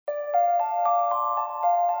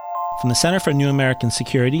From the Center for New American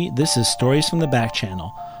Security, this is Stories from the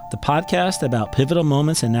Backchannel, the podcast about pivotal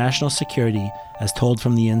moments in national security as told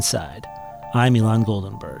from the inside. I'm Ilan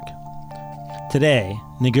Goldenberg. Today,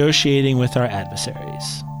 negotiating with our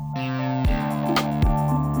adversaries.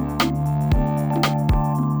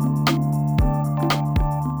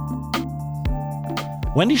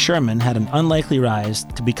 Wendy Sherman had an unlikely rise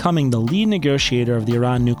to becoming the lead negotiator of the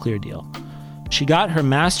Iran nuclear deal. She got her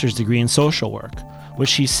master's degree in social work, which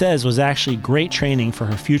she says was actually great training for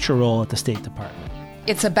her future role at the State Department.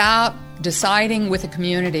 It's about deciding with a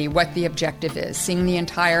community what the objective is, seeing the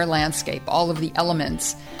entire landscape, all of the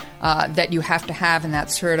elements that you have to have in that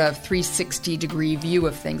sort of 360-degree view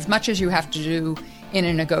of things, much as you have to do in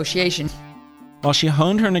a negotiation. While she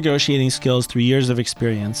honed her negotiating skills through years of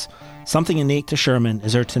experience, something innate to Sherman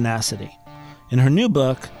is her tenacity. In her new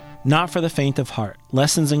book, Not for the Faint of Heart,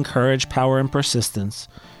 Lessons in Courage, Power, and Persistence,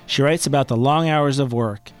 she writes about the long hours of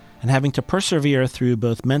work and having to persevere through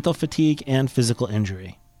both mental fatigue and physical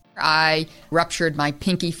injury. I ruptured my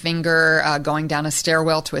pinky finger going down a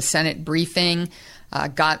stairwell to a Senate briefing,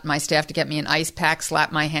 got my staff to get me an ice pack,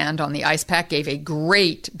 slapped my hand on the ice pack, gave a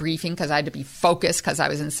great briefing because I had to be focused because I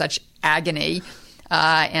was in such agony,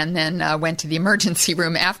 and then went to the emergency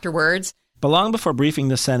room afterwards. But long before briefing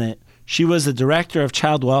the Senate, she was the director of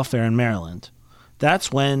child welfare in Maryland.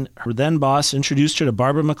 That's when her then boss introduced her to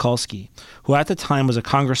Barbara Mikulski, who at the time was a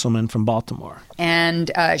congresswoman from Baltimore.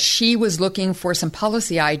 And she was looking for some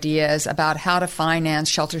policy ideas about how to finance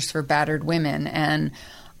shelters for battered women. And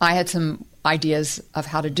I had some ideas of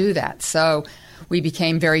how to do that. So we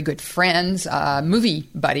became very good friends, movie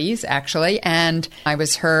buddies, actually. And I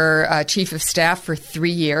was her chief of staff for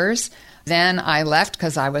 3 years. Then I left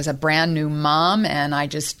because I was a brand new mom and I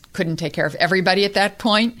just couldn't take care of everybody at that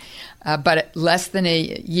point. But less than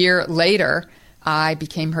a year later, I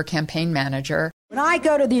became her campaign manager. When I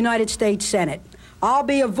go to the United States Senate, I'll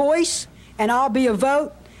be a voice and I'll be a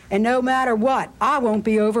vote, and no matter what, I won't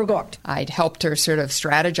be overlooked. I'd helped her sort of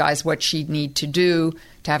strategize what she'd need to do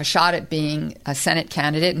to have a shot at being a Senate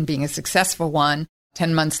candidate and being a successful one.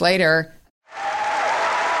 10 months later,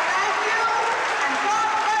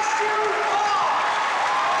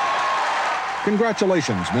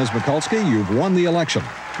 Congratulations, Ms. Mikulski. You've won the election.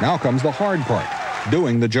 Now comes the hard part,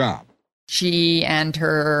 doing the job. She and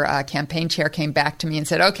her campaign chair came back to me and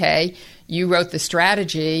said, okay, you wrote the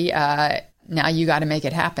strategy. Now you got to make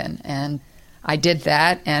it happen. And I did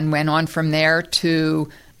that and went on from there to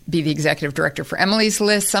be the executive director for Emily's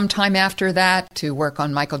List sometime after that, to work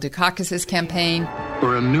on Michael Dukakis's campaign.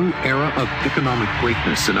 For a new era of economic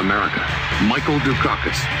greatness in America, Michael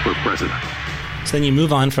Dukakis for president. So then you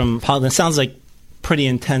move on from politics. It sounds like pretty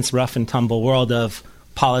intense, rough and tumble world of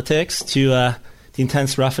politics to the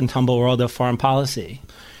intense, rough and tumble world of foreign policy.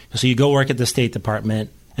 So you go work at the State Department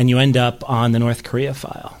and you end up on the North Korea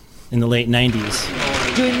file in the late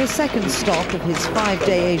 90s. During the second stop of his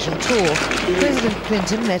 5-day Asian tour, President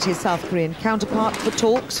Clinton met his South Korean counterpart for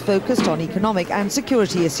talks focused on economic and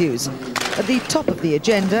security issues. At the top of the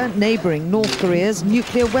agenda, neighboring North Korea's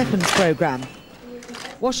nuclear weapons program.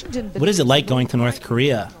 Washington. What is it like going to North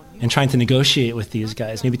Korea and trying to negotiate with these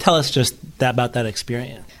guys? Maybe tell us just about that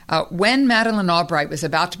experience. When Madeleine Albright was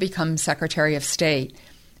about to become Secretary of State,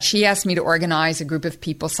 she asked me to organize a group of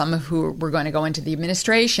people, some of who were going to go into the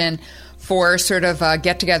administration, for sort of a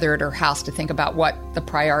get-together at her house to think about what the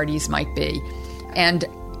priorities might be. And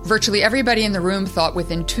virtually everybody in the room thought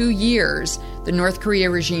within 2 years the North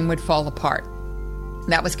Korea regime would fall apart.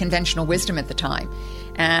 That was conventional wisdom at the time.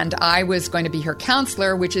 And I was going to be her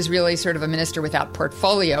counselor, which is really sort of a minister without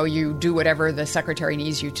portfolio. You do whatever the secretary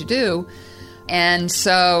needs you to do. And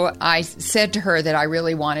so I said to her that I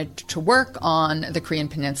really wanted to work on the Korean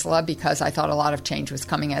Peninsula because I thought a lot of change was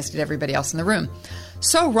coming, as did everybody else in the room.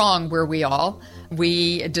 So wrong were we all.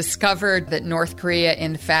 We discovered that North Korea,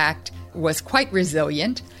 in fact, was quite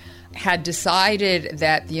resilient, had decided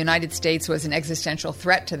that the United States was an existential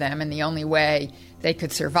threat to them, and the only way they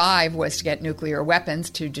could survive was to get nuclear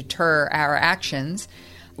weapons to deter our actions.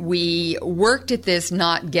 We worked at this,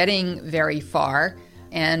 not getting very far,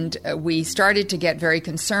 and we started to get very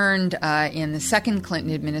concerned in the second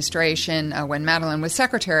Clinton administration, when Madeleine was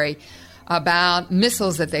secretary, about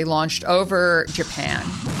missiles that they launched over Japan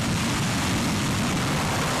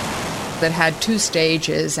that had 2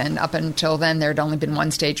 stages, and up until then there had only been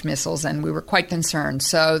 1-stage missiles, and we were quite concerned.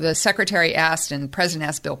 So the secretary asked, and the president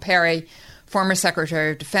asked Bill Perry, former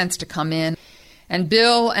Secretary of Defense, to come in. And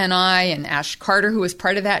Bill and I and Ash Carter, who was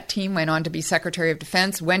part of that team, went on to be Secretary of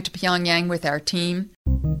Defense, went to Pyongyang with our team.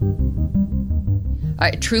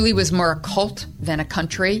 It truly was more a cult than a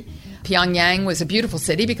country. Pyongyang was a beautiful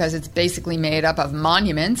city because it's basically made up of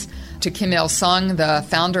monuments to Kim Il-sung, the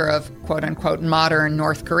founder of quote-unquote modern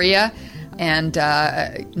North Korea, and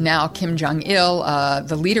now Kim Jong-il,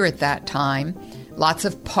 the leader at that time. Lots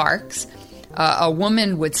of parks. A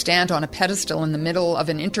woman would stand on a pedestal in the middle of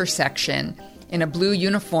an intersection in a blue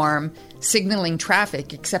uniform signaling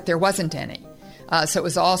traffic, except there wasn't any. So it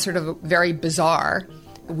was all sort of very bizarre.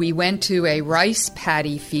 We went to a rice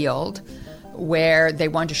paddy field where they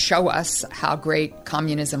wanted to show us how great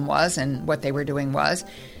communism was and what they were doing was.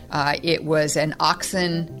 It was an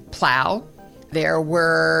oxen plow. There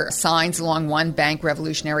were signs along one bank,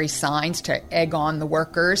 revolutionary signs to egg on the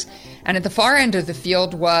workers. And at the far end of the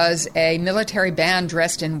field was a military band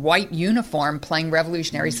dressed in white uniform playing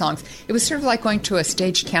revolutionary songs. It was sort of like going to a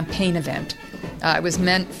staged campaign event. It was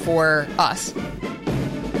meant for us.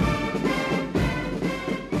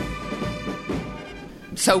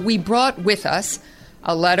 So we brought with us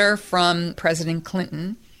a letter from President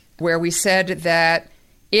Clinton where we said that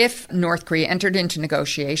if North Korea entered into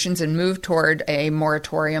negotiations and moved toward a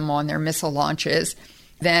moratorium on their missile launches,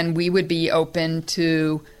 then we would be open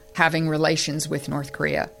to having relations with North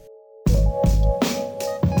Korea.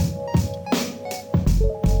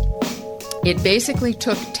 It basically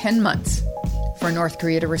took 10 months for North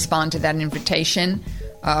Korea to respond to that invitation,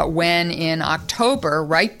 when in October,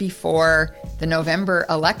 right before the November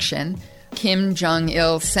election, Kim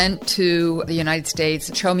Jong-il sent to the United States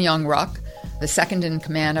Cho Myung-ruk, the second in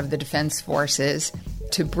command of the defense forces,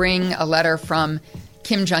 to bring a letter from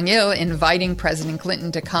Kim Jong-il inviting President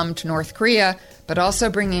Clinton to come to North Korea, but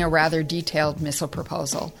also bringing a rather detailed missile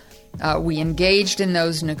proposal. We engaged in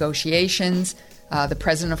those negotiations. The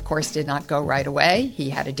president, of course, did not go right away.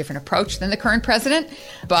 He had a different approach than the current president,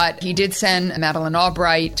 but he did send Madeleine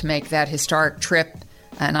Albright to make that historic trip,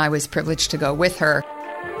 and I was privileged to go with her.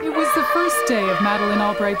 It was the first day of Madeleine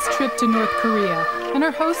Albright's trip to North Korea, and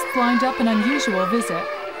her hosts lined up an unusual visit.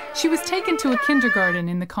 She was taken to a kindergarten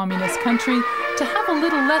in the communist country to have a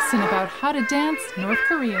little lesson about how to dance North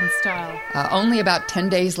Korean style. Only about 10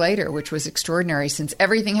 days later, which was extraordinary since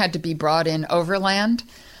everything had to be brought in overland,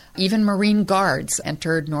 even Marine Guards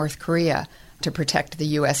entered North Korea to protect the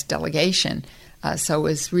U.S. delegation. So it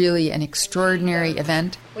was really an extraordinary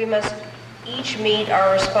event. We must each meet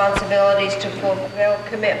our responsibilities to fulfill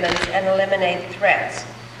commitments and eliminate threats.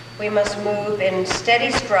 We must move in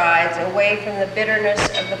steady strides away from the bitterness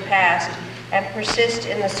of the past and persist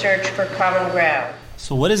in the search for common ground.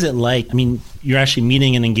 So what is it like? I mean, you're actually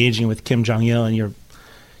meeting and engaging with Kim Jong-il, and you're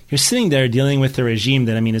sitting there dealing with a regime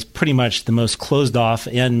that, I mean, is pretty much the most closed off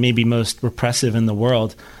and maybe most repressive in the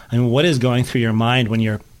world. I mean, what is going through your mind when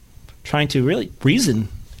you're trying to really reason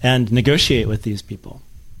and negotiate with these people?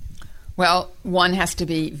 Well, one has to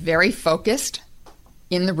be very focused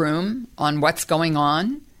in the room on what's going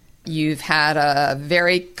on. You've had a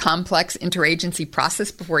very complex interagency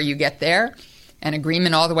process before you get there, an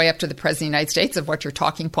agreement all the way up to the President of the United States of what your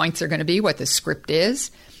talking points are going to be, what the script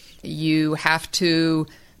is. You have to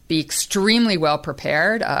be extremely well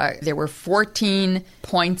prepared. There were 14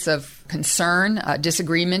 points of concern,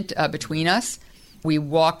 disagreement between us.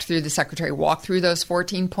 The secretary walked through those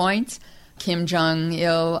 14 points. Kim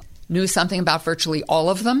Jong-il knew something about virtually all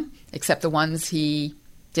of them, except the ones he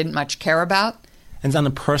didn't much care about. And on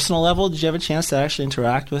a personal level, did you have a chance to actually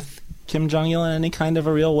interact with Kim Jong-il in any kind of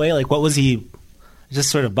a real way? Like, what was he? It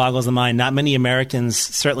just sort of boggles the mind. Not many Americans,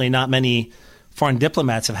 certainly not many foreign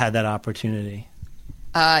diplomats have had that opportunity.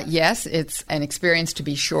 Yes, it's an experience to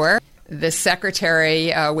be sure. The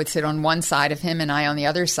secretary would sit on one side of him and I on the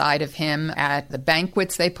other side of him at the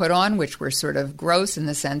banquets they put on, which were sort of gross in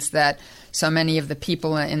the sense that so many of the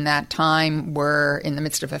people in that time were in the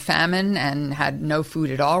midst of a famine and had no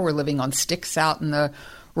food at all, were living on sticks out in the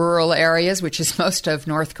rural areas, which is most of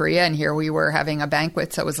North Korea, and here we were having a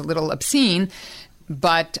banquet, so it was a little obscene.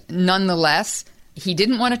 But nonetheless, he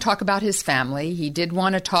didn't want to talk about his family. He did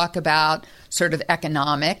want to talk about sort of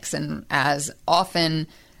economics, and as often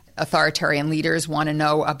authoritarian leaders want to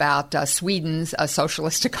know about Sweden's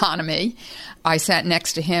socialist economy. I sat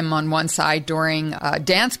next to him on one side during a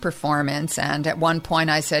dance performance, and at one point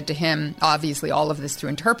I said to him, obviously all of this through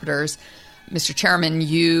interpreters, Mr. Chairman,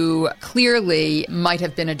 you clearly might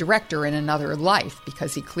have been a director in another life,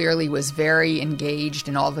 because he clearly was very engaged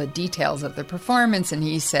in all the details of the performance. And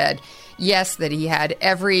he said, yes, that he had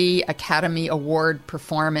every Academy Award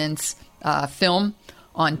performance film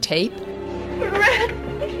on tape.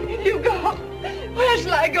 You go. Where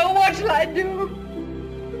shall I go? What shall I do?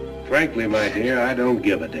 Frankly, my dear, I don't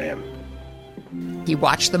give a damn. He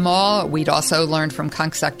watched them all. We'd also learned from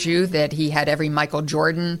Kang Sak-ju that he had every Michael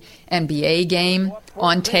Jordan NBA game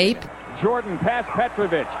on tape. Jordan past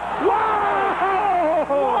Petrovic.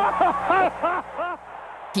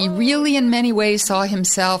 He really, in many ways, saw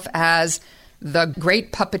himself as the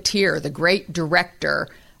great puppeteer, the great director,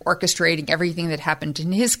 orchestrating everything that happened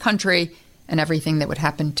in his country and everything that would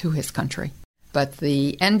happen to his country. But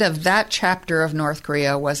the end of that chapter of North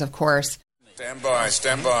Korea was, of course... Stand by.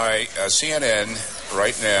 CNN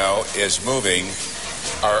right now is moving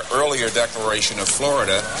our earlier declaration of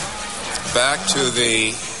Florida back to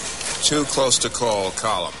the too close to call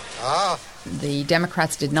column. The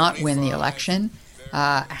Democrats did not win the election.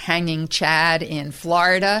 Hanging Chad in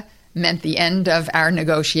Florida meant the end of our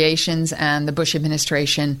negotiations, and the Bush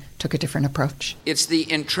administration took a different approach. It's the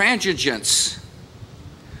intransigence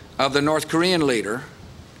of the North Korean leader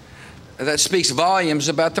that speaks volumes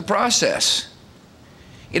about the process.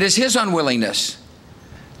 It is his unwillingness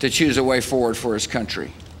to choose a way forward for his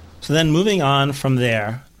country. So then moving on from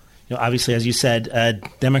there, obviously, as you said,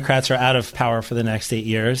 Democrats are out of power for the next 8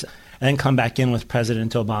 years and then come back in with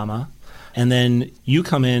President Obama. And then you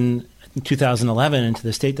come in 2011 into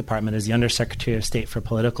the State Department as the Undersecretary of State for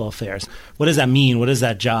Political Affairs. What does that mean? What is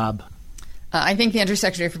that job? I think the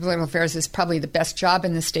Undersecretary for Political Affairs is probably the best job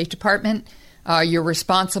in the State Department. You're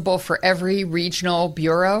responsible for every regional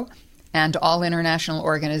bureau and all international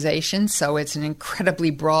organizations, so it's an incredibly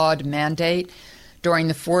broad mandate. During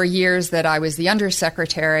the 4 years that I was the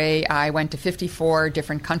Undersecretary, I went to 54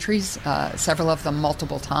 different countries, several of them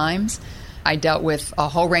multiple times. I dealt with a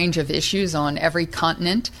whole range of issues on every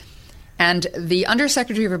continent. And the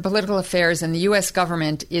Undersecretary for Political Affairs in the U.S.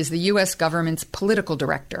 government is the U.S. government's political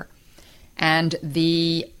director. And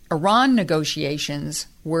the Iran negotiations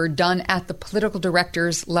were done at the political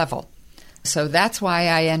director's level. So that's why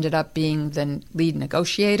I ended up being the lead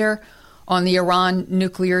negotiator on the Iran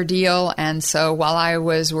nuclear deal. And so while I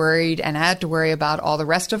was worried and had to worry about all the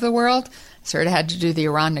rest of the world, I sort of had to do the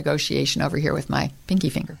Iran negotiation over here with my pinky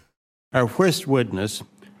finger. Our first witness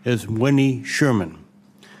is Wendy Sherman,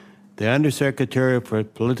 the Undersecretary for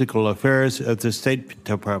Political Affairs of the State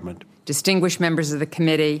Department. Distinguished members of the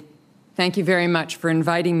committee, thank you very much for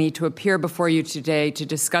inviting me to appear before you today to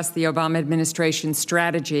discuss the Obama administration's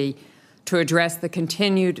strategy to address the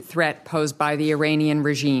continued threat posed by the Iranian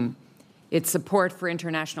regime, its support for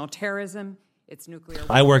international terrorism, its nuclear...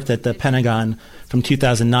 I worked at the Pentagon from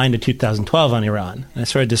 2009 to 2012 on Iran. And I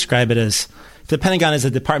sort of describe it as, if the Pentagon is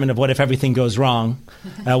a department of what if everything goes wrong,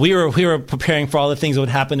 we were preparing for all the things that would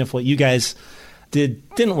happen if what you guys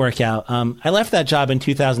didn't work out. I left that job in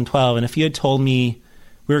 2012, and if you had told me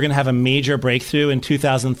we were going to have a major breakthrough in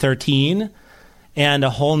 2013 and a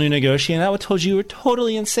whole new negotiation, I would have told you were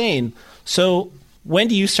totally insane. So when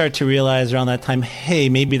do you start to realize around that time, hey,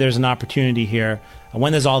 maybe there's an opportunity here? And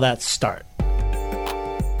when does all that start?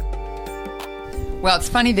 Well, it's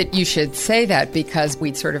funny that you should say that because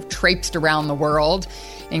we'd sort of traipsed around the world,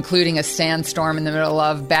 including a sandstorm in the middle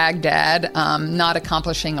of Baghdad, not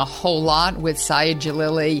accomplishing a whole lot, with Saeed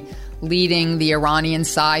Jalili leading the Iranian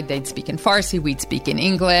side. They'd speak in Farsi, we'd speak in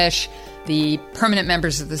English. The permanent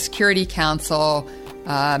members of the Security Council,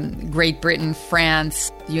 Great Britain,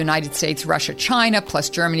 France, the United States, Russia, China, plus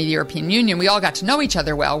Germany, the European Union, we all got to know each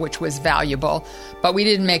other well, which was valuable, but we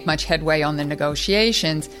didn't make much headway on the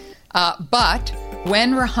negotiations. But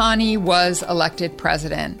when Rouhani was elected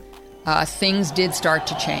president, things did start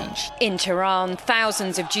to change. In Tehran,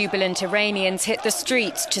 thousands of jubilant Iranians hit the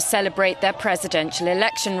streets to celebrate their presidential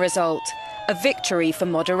election result. A victory for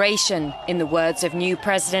moderation, in the words of new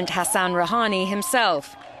President Hassan Rouhani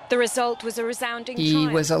himself. The result was a resounding triumph. He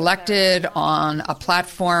was elected on a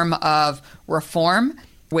platform of reform,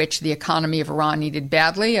 which the economy of Iran needed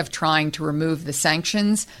badly, of trying to remove the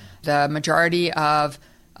sanctions. The majority of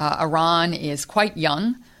Iran is quite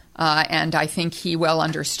young, and I think he well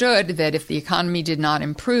understood that if the economy did not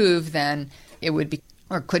improve, then it would be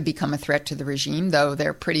or could become a threat to the regime, though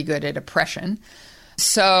they're pretty good at oppression.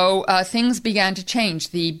 So things began to change.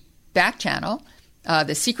 The Backchannel,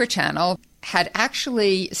 the secret channel, had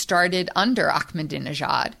actually started under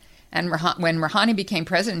Ahmadinejad. And when Rouhani became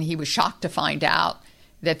president, he was shocked to find out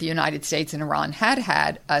that the United States and Iran had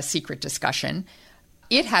had a secret discussion.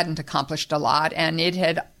 It hadn't accomplished a lot, and it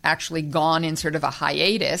had actually gone in sort of a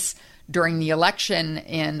hiatus during the election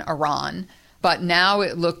in Iran. But now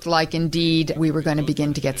it looked like, indeed, we were going to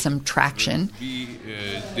begin to get some traction. We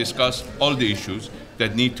discussed all the issues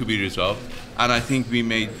that need to be resolved, and I think we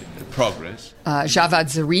made progress. Javad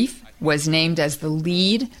Zarif was named as the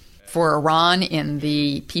lead for Iran in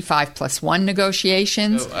the P5+1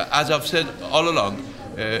 negotiations. As I've said all along,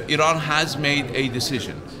 Iran has made a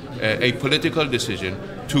decision, a political decision,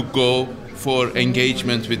 to go for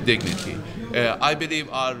engagement with dignity. I believe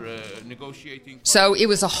our negotiating. So it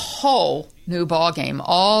was a whole new ballgame.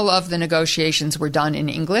 All of the negotiations were done in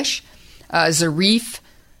English. Zarif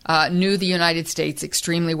knew the United States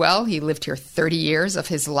extremely well. He lived here 30 years of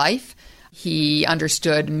his life. He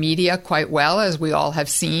understood media quite well, as we all have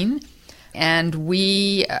seen. And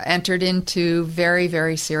we entered into very,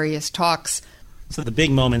 very serious talks. So the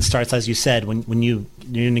big moment starts, as you said, when you're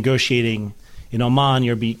negotiating in Oman,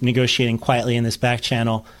 you're negotiating quietly in this back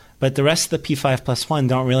channel. But the rest of the P5+1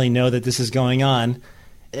 don't really know that this is going on.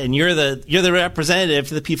 And you're the representative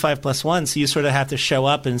to the P5+1, so you sort of have to show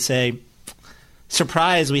up and say,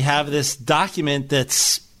 surprise, we have this document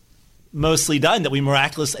that's mostly done, that we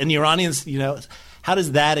miraculous, and the Iranians, how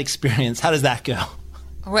does that go?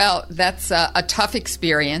 Well, that's a tough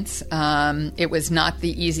experience. It was not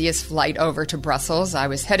the easiest flight over to Brussels. I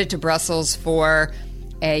was headed to Brussels for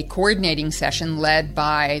a coordinating session led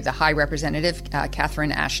by the High Representative,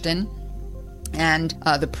 Catherine Ashton. And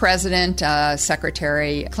the President,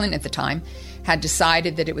 Secretary Clinton at the time, had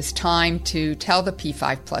decided that it was time to tell the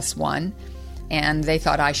P5+1, and they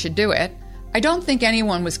thought I should do it. I don't think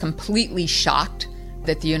anyone was completely shocked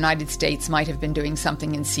that the United States might have been doing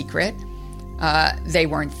something in secret. They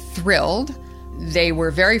weren't thrilled. They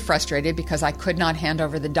were very frustrated because I could not hand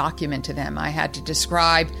over the document to them. I had to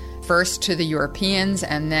describe first to the Europeans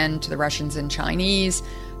and then to the Russians and Chinese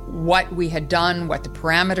what we had done, what the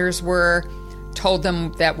parameters were, told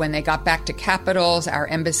them that when they got back to capitals, our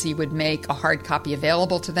embassy would make a hard copy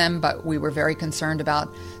available to them, but we were very concerned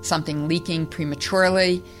about something leaking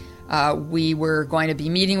prematurely. We were going to be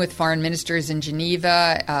meeting with foreign ministers in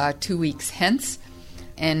Geneva 2 weeks hence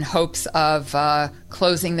in hopes of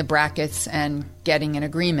closing the brackets and getting an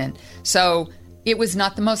agreement. So it was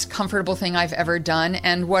not the most comfortable thing I've ever done.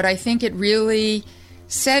 And what I think it really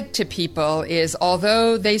said to people is,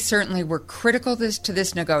 although they certainly were critical to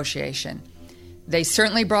this negotiation, they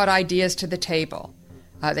certainly brought ideas to the table.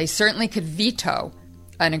 They certainly could veto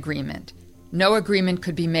an agreement. No agreement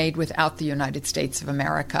could be made without the United States of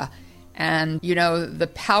America. And,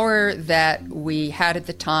 the power that we had at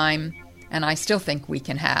the time, and I still think we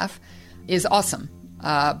can have, is awesome.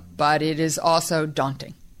 But it is also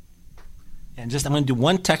daunting. And I'm going to do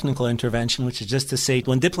one technical intervention, which is just to say,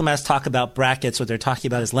 when diplomats talk about brackets, what they're talking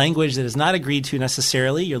about is language that is not agreed to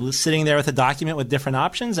necessarily. You're sitting there with a document with different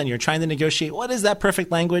options, and you're trying to negotiate what is that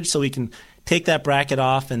perfect language so we can take that bracket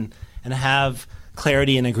off and have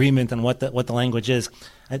clarity and agreement on what the language is.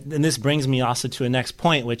 And this brings me also to a next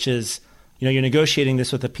point, which is, you're negotiating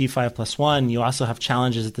this with a P5+1. You also have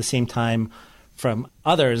challenges at the same time from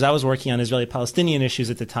others. I was working on Israeli-Palestinian issues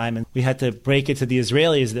at the time, and we had to break it to the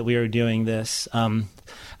Israelis that we were doing this.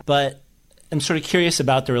 But I'm sort of curious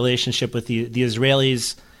about the relationship with the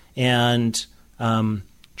Israelis and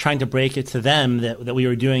trying to break it to them that we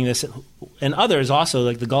were doing this, and others also,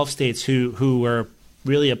 like the Gulf states who were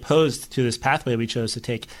really opposed to this pathway we chose to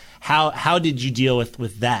take. How did you deal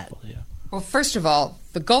with that? Well, first of all,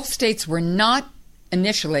 the Gulf states were not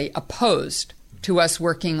initially opposed to us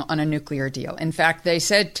working on a nuclear deal. In fact, they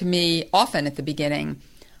said to me often at the beginning,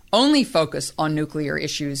 only focus on nuclear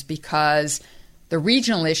issues because the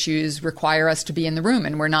regional issues require us to be in the room,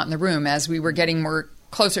 and we're not in the room. As we were getting more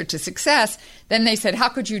closer to success, then they said, how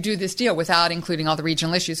could you do this deal without including all the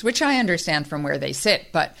regional issues, which I understand from where they sit,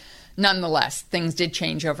 but nonetheless, things did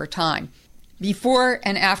change over time. Before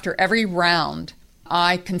and after every round,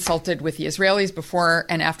 I consulted with the Israelis. Before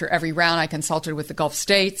and after every round, I consulted with the Gulf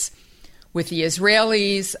states. With the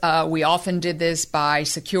Israelis, we often did this by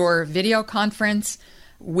secure video conference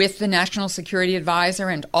with the National Security Advisor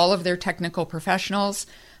and all of their technical professionals.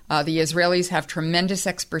 The Israelis have tremendous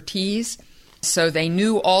expertise, so they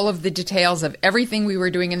knew all of the details of everything we were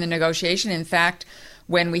doing in the negotiation. In fact,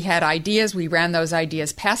 when we had ideas, we ran those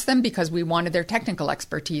ideas past them because we wanted their technical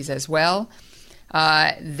expertise as well.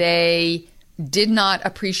 They did not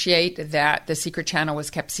appreciate that the secret channel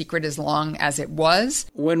was kept secret as long as it was.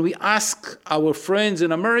 When we asked our friends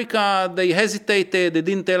in America, they hesitated. They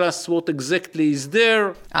didn't tell us what exactly is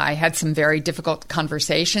there. I had some very difficult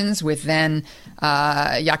conversations with then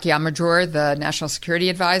Yaki Amajor, the National Security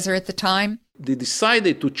Advisor at the time. They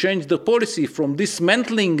decided to change the policy from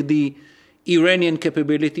dismantling the Iranian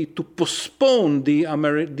capability to postpone the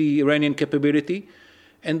Iranian capability.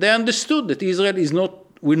 And they understood that Israel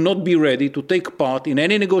will not be ready to take part in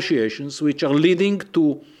any negotiations which are leading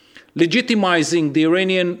to legitimizing the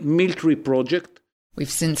Iranian military project.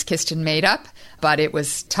 We've since kissed and made up, but it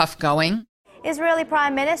was tough going. Israeli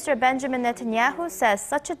Prime Minister Benjamin Netanyahu says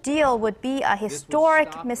such a deal would be a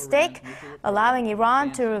historic mistake, allowing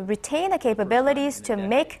Iran to retain the capabilities to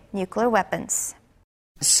make nuclear weapons.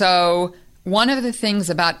 So one of the things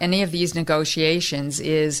about any of these negotiations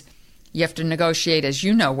is You have to negotiate, as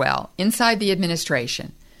you know well, inside the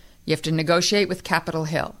administration. You have to negotiate with Capitol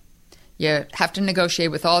Hill. You have to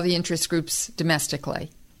negotiate with all the interest groups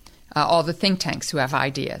domestically, all the think tanks who have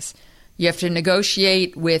ideas. You have to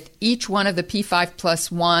negotiate with each one of the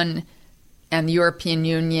P5+1 and the European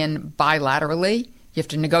Union bilaterally. You have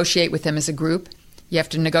to negotiate with them as a group. You have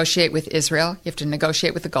to negotiate with Israel. You have to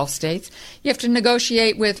negotiate with the Gulf states. You have to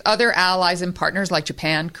negotiate with other allies and partners like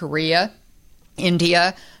Japan, Korea,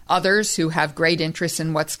 India, others who have great interests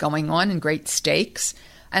in what's going on and great stakes.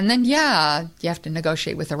 And then, you have to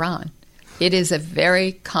negotiate with Iran. It is a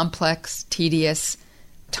very complex, tedious,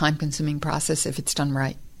 time-consuming process if it's done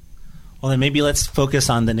right. Well, then maybe let's focus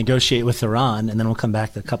on the negotiate with Iran, and then we'll come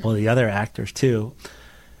back to a couple of the other actors, too.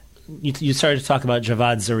 You started to talk about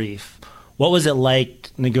Javad Zarif. What was it like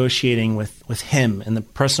negotiating with him and the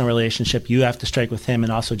personal relationship you have to strike with him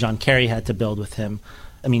and also John Kerry had to build with him?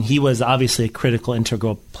 I mean, he was obviously a critical,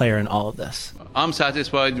 integral player in all of this. I'm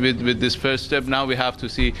satisfied with this first step. Now we have to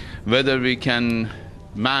see whether we can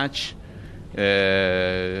match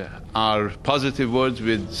our positive words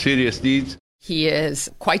with serious deeds. He is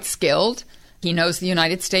quite skilled. He knows the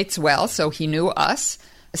United States well, so he knew us.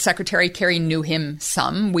 Secretary Kerry knew him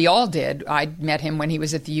some. We all did. I met him when he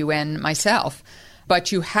was at the UN myself.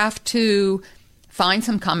 But you have to find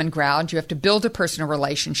some common ground. You have to build a personal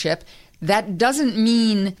relationship. That doesn't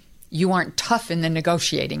mean you aren't tough in the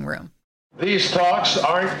negotiating room. These talks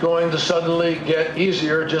aren't going to suddenly get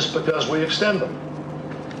easier just because we extend them.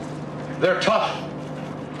 They're tough.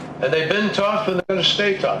 And they've been tough, and they're going to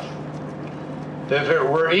stay tough. If it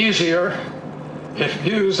were easier, if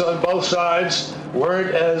views on both sides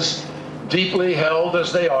weren't as deeply held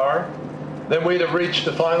as they are, then we'd have reached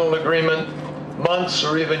a final agreement months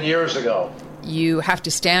or even years ago. You have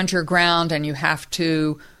to stand your ground, and you have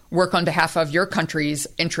to work on behalf of your country's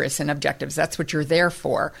interests and objectives. That's what you're there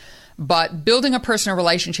for. But building a personal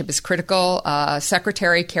relationship is critical.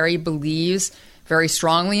 Secretary Kerry believes very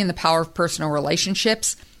strongly in the power of personal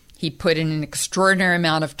relationships. He put in an extraordinary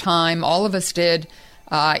amount of time, all of us did,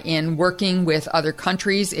 in working with other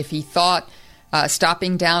countries. If he thought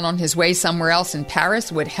stopping down on his way somewhere else in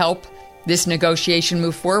Paris would help this negotiation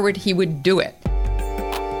move forward, he would do it.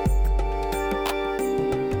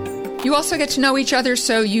 You also get to know each other,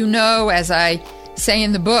 so you know, as I say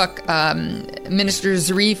in the book, Minister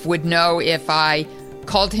Zarif would know if I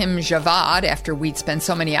called him Javad after we'd spent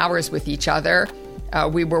so many hours with each other.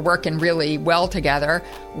 We were working really well together.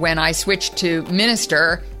 When I switched to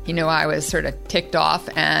minister, he knew I was sort of ticked off,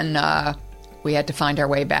 and we had to find our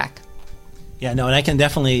way back. Yeah, no, and I can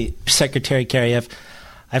definitely, Secretary Kerry,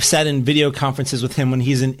 I've sat in video conferences with him when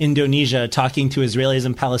he's in Indonesia talking to Israelis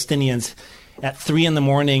and Palestinians at 3 a.m,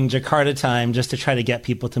 Jakarta time, just to try to get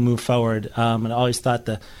people to move forward. And I always thought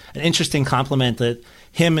an interesting compliment that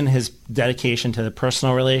him and his dedication to the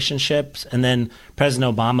personal relationships, and then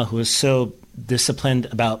President Obama, who was so disciplined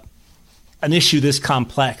about an issue this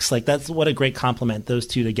complex. Like, that's what a great compliment, those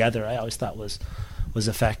two together, I always thought was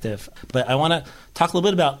effective. But I want to talk a little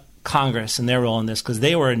bit about Congress and their role in this, because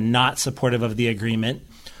they were not supportive of the agreement,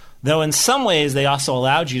 though in some ways they also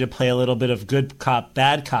allowed you to play a little bit of good cop,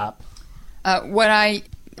 bad cop. When I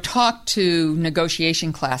talk to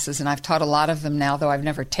negotiation classes, and I've taught a lot of them now, though I've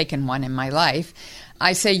never taken one in my life,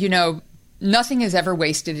 I say, nothing is ever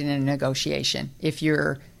wasted in a negotiation if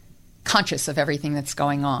you're conscious of everything that's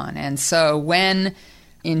going on. And so when,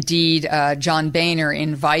 indeed, John Boehner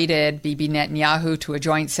invited Bibi Netanyahu to a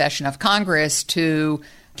joint session of Congress to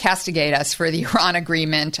castigate us for the Iran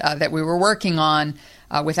agreement that we were working on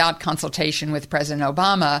without consultation with President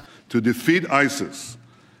Obama. To defeat ISIS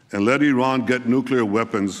and let Iran get nuclear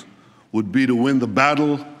weapons would be to win the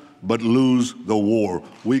battle but lose the war.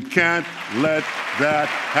 We can't let that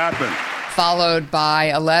happen. Followed by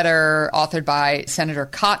a letter authored by Senator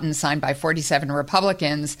Cotton, signed by 47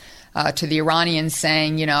 Republicans, to the Iranians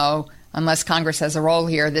saying, unless Congress has a role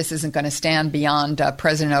here, this isn't going to stand beyond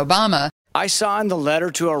President Obama. I signed the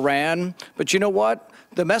letter to Iran, but you know what?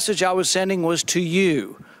 The message I was sending was to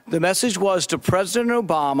you. The message was to President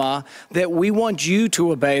Obama that we want you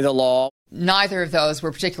to obey the law. Neither of those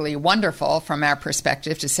were particularly wonderful from our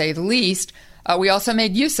perspective, to say the least. We also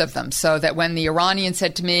made use of them, so that when the Iranians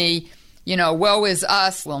said to me, woe is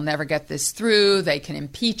us, we'll never get this through, they can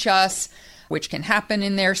impeach us, which can happen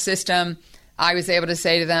in their system, I was able to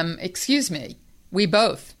say to them, excuse me, we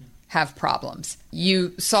both have problems.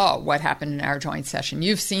 You saw what happened in our joint session.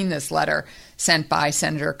 You've seen this letter sent by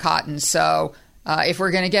Senator Cotton, so If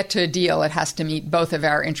we're going to get to a deal, it has to meet both of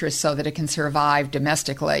our interests so that it can survive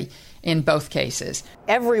domestically in both cases.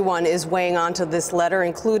 Everyone is weighing onto this letter,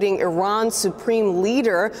 including Iran's supreme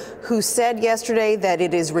leader, who said yesterday that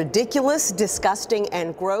it is ridiculous, disgusting,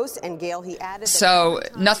 and gross. And Gail, he added... So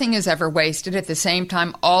nothing is ever wasted. At the same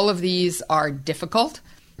time, all of these are difficult.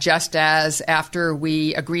 Just as after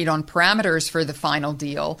we agreed on parameters for the final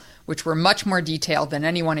deal, which were much more detailed than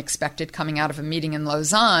anyone expected coming out of a meeting in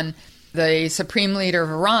Lausanne, the supreme leader of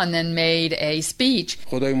Iran then made a speech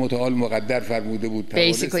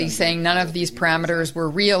basically saying none of these parameters were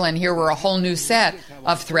real, and here were a whole new set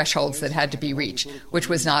of thresholds that had to be reached, which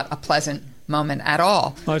was not a pleasant moment at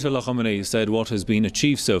all. Ayatollah Khamenei said what has been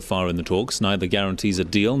achieved so far in the talks neither guarantees a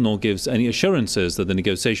deal nor gives any assurances that the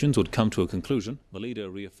negotiations would come to a conclusion. The leader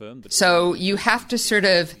reaffirmed that... So you have to sort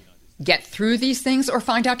of get through these things or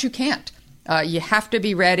find out you can't. You have to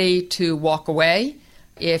be ready to walk away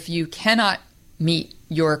if you cannot meet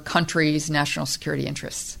your country's national security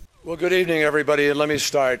interests. Well, good evening, everybody, and let me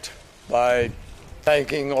start by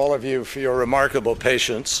thanking all of you for your remarkable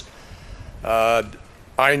patience.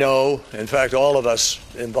 I know, in fact, all of us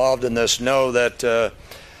involved in this know that this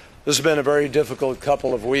has been a very difficult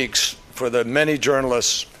couple of weeks for the many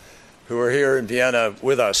journalists who are here in Vienna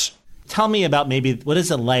with us. Tell me about maybe what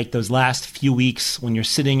is it like those last few weeks when you're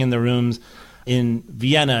sitting in the rooms in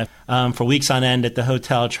Vienna for weeks on end at the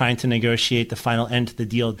hotel trying to negotiate the final end to the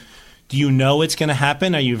deal. Do you know it's going to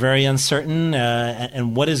happen? Are you very uncertain?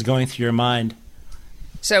 And what is going through your mind?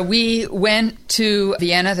 So we went to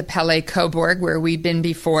Vienna, the Palais Coburg, where we'd been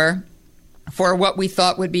before, for what we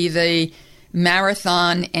thought would be the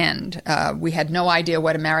marathon end. We had no idea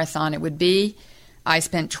what a marathon it would be. I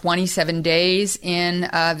spent 27 days in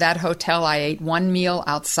that hotel. I ate one meal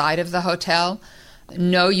outside of the hotel.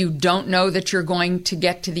 No, you don't know that you're going to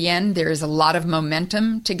get to the end. There is a lot of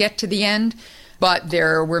momentum to get to the end, but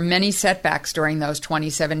there were many setbacks during those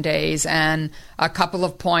 27 days and a couple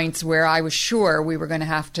of points where I was sure we were going to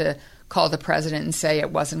have to call the president and say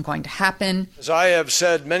it wasn't going to happen. As I have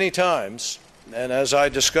said many times, and as I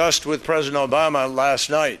discussed with President Obama last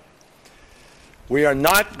night, we are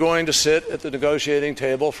not going to sit at the negotiating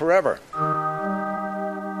table forever.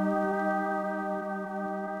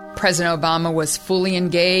 President Obama was fully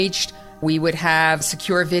engaged. We would have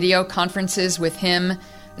secure video conferences with him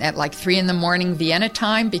at like 3 a.m. Vienna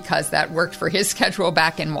time because that worked for his schedule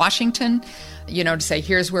back in Washington, to say,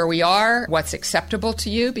 here's where we are, what's acceptable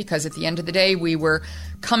to you, because at the end of the day, we were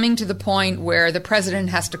coming to the point where the president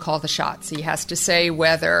has to call the shots. He has to say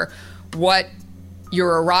whether what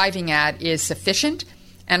you're arriving at is sufficient.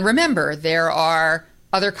 And remember, there are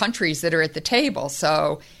other countries that are at the table,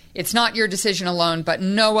 so it's not your decision alone, but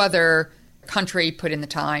no other country put in the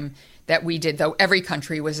time that we did, though every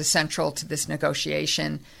country was essential to this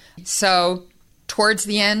negotiation. So towards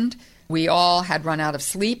the end, we all had run out of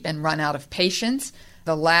sleep and run out of patience.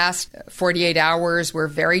 The last 48 hours were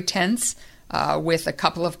very tense with a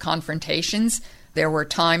couple of confrontations. There were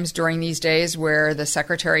times during these days where the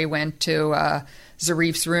secretary went to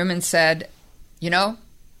Zarif's room and said,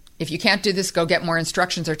 if you can't do this, go get more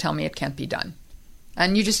instructions or tell me it can't be done.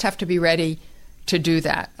 And you just have to be ready to do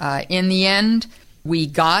that. In the end, we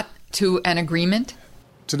got to an agreement.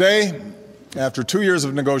 Today, after 2 years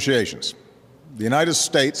of negotiations, the United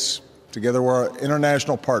States, together with our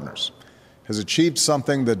international partners, has achieved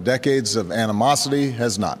something that decades of animosity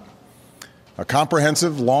has not. A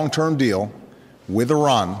comprehensive long-term deal with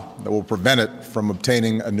Iran that will prevent it from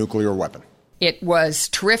obtaining a nuclear weapon. It was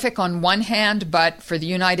terrific on one hand, but for the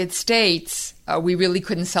United States, we really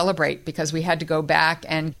couldn't celebrate because we had to go back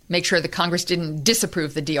and make sure the Congress didn't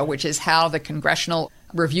disapprove the deal, which is how the congressional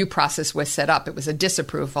review process was set up. It was a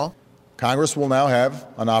disapproval. Congress will now have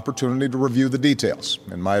an opportunity to review the details,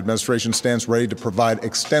 and my administration stands ready to provide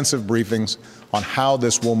extensive briefings on how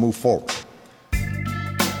this will move forward.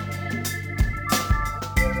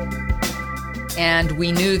 And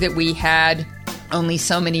we knew that we had only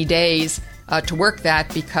so many days to work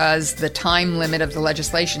that because the time limit of the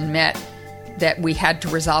legislation meant that we had to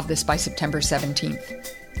resolve this by September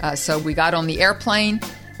 17th. So we got on the airplane,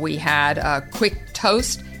 we had a quick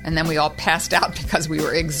toast, and then we all passed out because we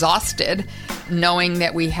were exhausted, knowing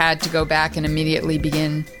that we had to go back and immediately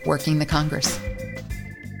begin working the Congress.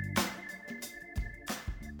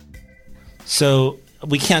 So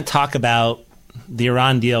we can't talk about the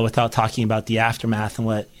Iran deal without talking about the aftermath and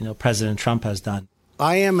what President Trump has done.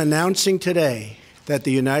 I am announcing today that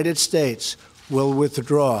the United States will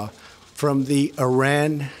withdraw from the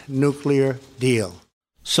Iran nuclear deal.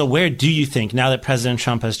 So where do you think, now that President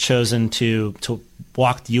Trump has chosen to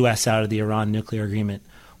walk the U.S. out of the Iran nuclear agreement,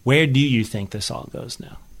 where do you think this all goes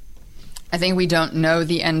now? I think we don't know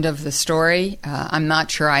the end of the story. I'm not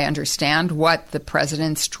sure I understand what the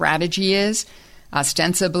president's strategy is.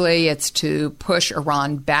 Ostensibly, it's to push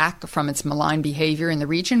Iran back from its malign behavior in the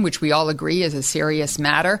region, which we all agree is a serious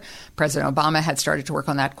matter. President Obama had started to work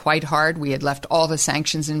on that quite hard. We had left all the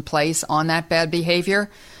sanctions in place on that bad behavior.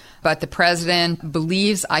 But the president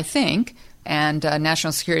believes, I think, and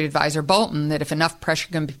National Security Advisor Bolton, that if enough pressure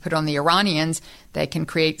can be put on the Iranians, they can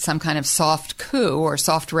create some kind of soft coup or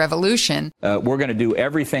soft revolution. We're going to do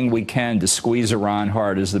everything we can to squeeze Iran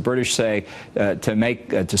hard, as the British say,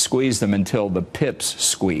 to squeeze them until the pips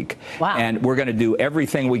squeak. Wow. And we're going to do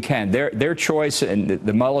everything we can. Their choice, and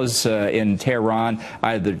the mullahs in Tehran,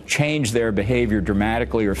 either change their behavior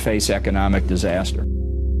dramatically or face economic disaster.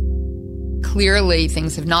 Clearly,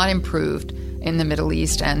 things have not improved in the Middle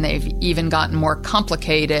East, and they've even gotten more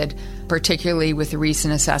complicated, particularly with the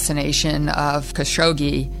recent assassination of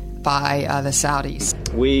Khashoggi by the Saudis.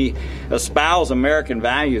 We espouse American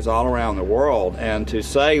values all around the world, and to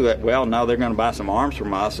say that, well, no, they're going to buy some arms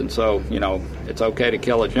from us, and so, it's okay to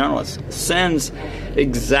kill a journalist, sends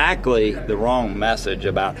exactly the wrong message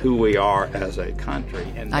about who we are as a country.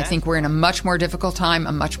 And I think we're in a much more difficult time,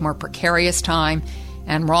 a much more precarious time,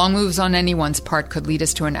 and wrong moves on anyone's part could lead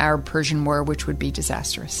us to an Arab-Persian war, which would be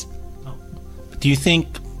disastrous. Do you think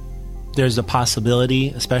there's a possibility,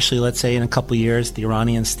 especially, let's say, in a couple of years, the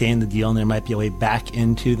Iranians stay in the deal and there might be a way back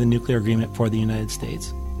into the nuclear agreement for the United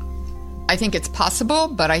States? I think it's possible,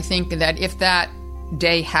 but I think that if that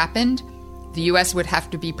day happened, the U.S. would have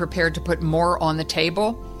to be prepared to put more on the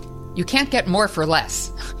table. You can't get more for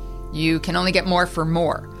less. You can only get more for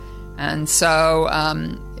more. And so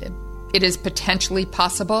it is potentially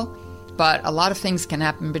possible, but a lot of things can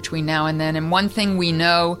happen between now and then. And one thing we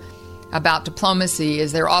know about diplomacy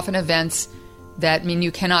is there are often events that mean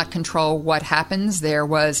you cannot control what happens. There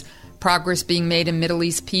was progress being made in Middle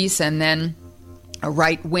East peace, and then a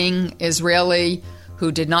right-wing Israeli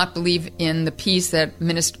who did not believe in the peace that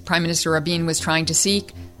Prime Minister Rabin was trying to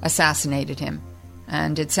seek assassinated him.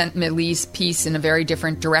 And it sent Middle East peace in a very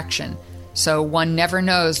different direction. So one never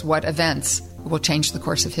knows what events will change the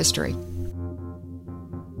course of history.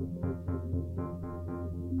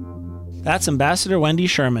 That's Ambassador Wendy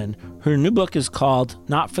Sherman. Her new book is called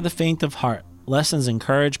Not for the Faint of Heart: Lessons in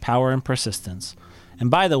Courage, Power, and Persistence.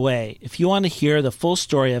 And by the way, if you want to hear the full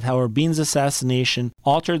story of how Rabin's assassination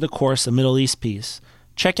altered the course of Middle East peace,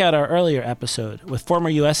 check out our earlier episode with former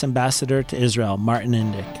U.S. Ambassador to Israel, Martin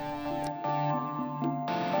Indyk.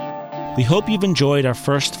 We hope you've enjoyed our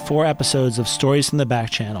first 4 episodes of Stories from the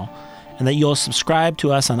Backchannel, and that you'll subscribe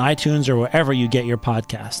to us on iTunes or wherever you get your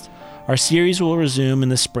podcast. Our series will resume in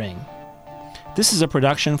the spring. This is a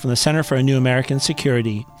production from the Center for a New American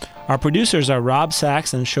Security. Our producers are Rob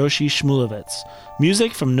Sachs and Shoshi Shmulevitz.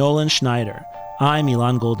 Music from Nolan Schneider. I'm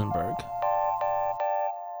Ilan Goldenberg.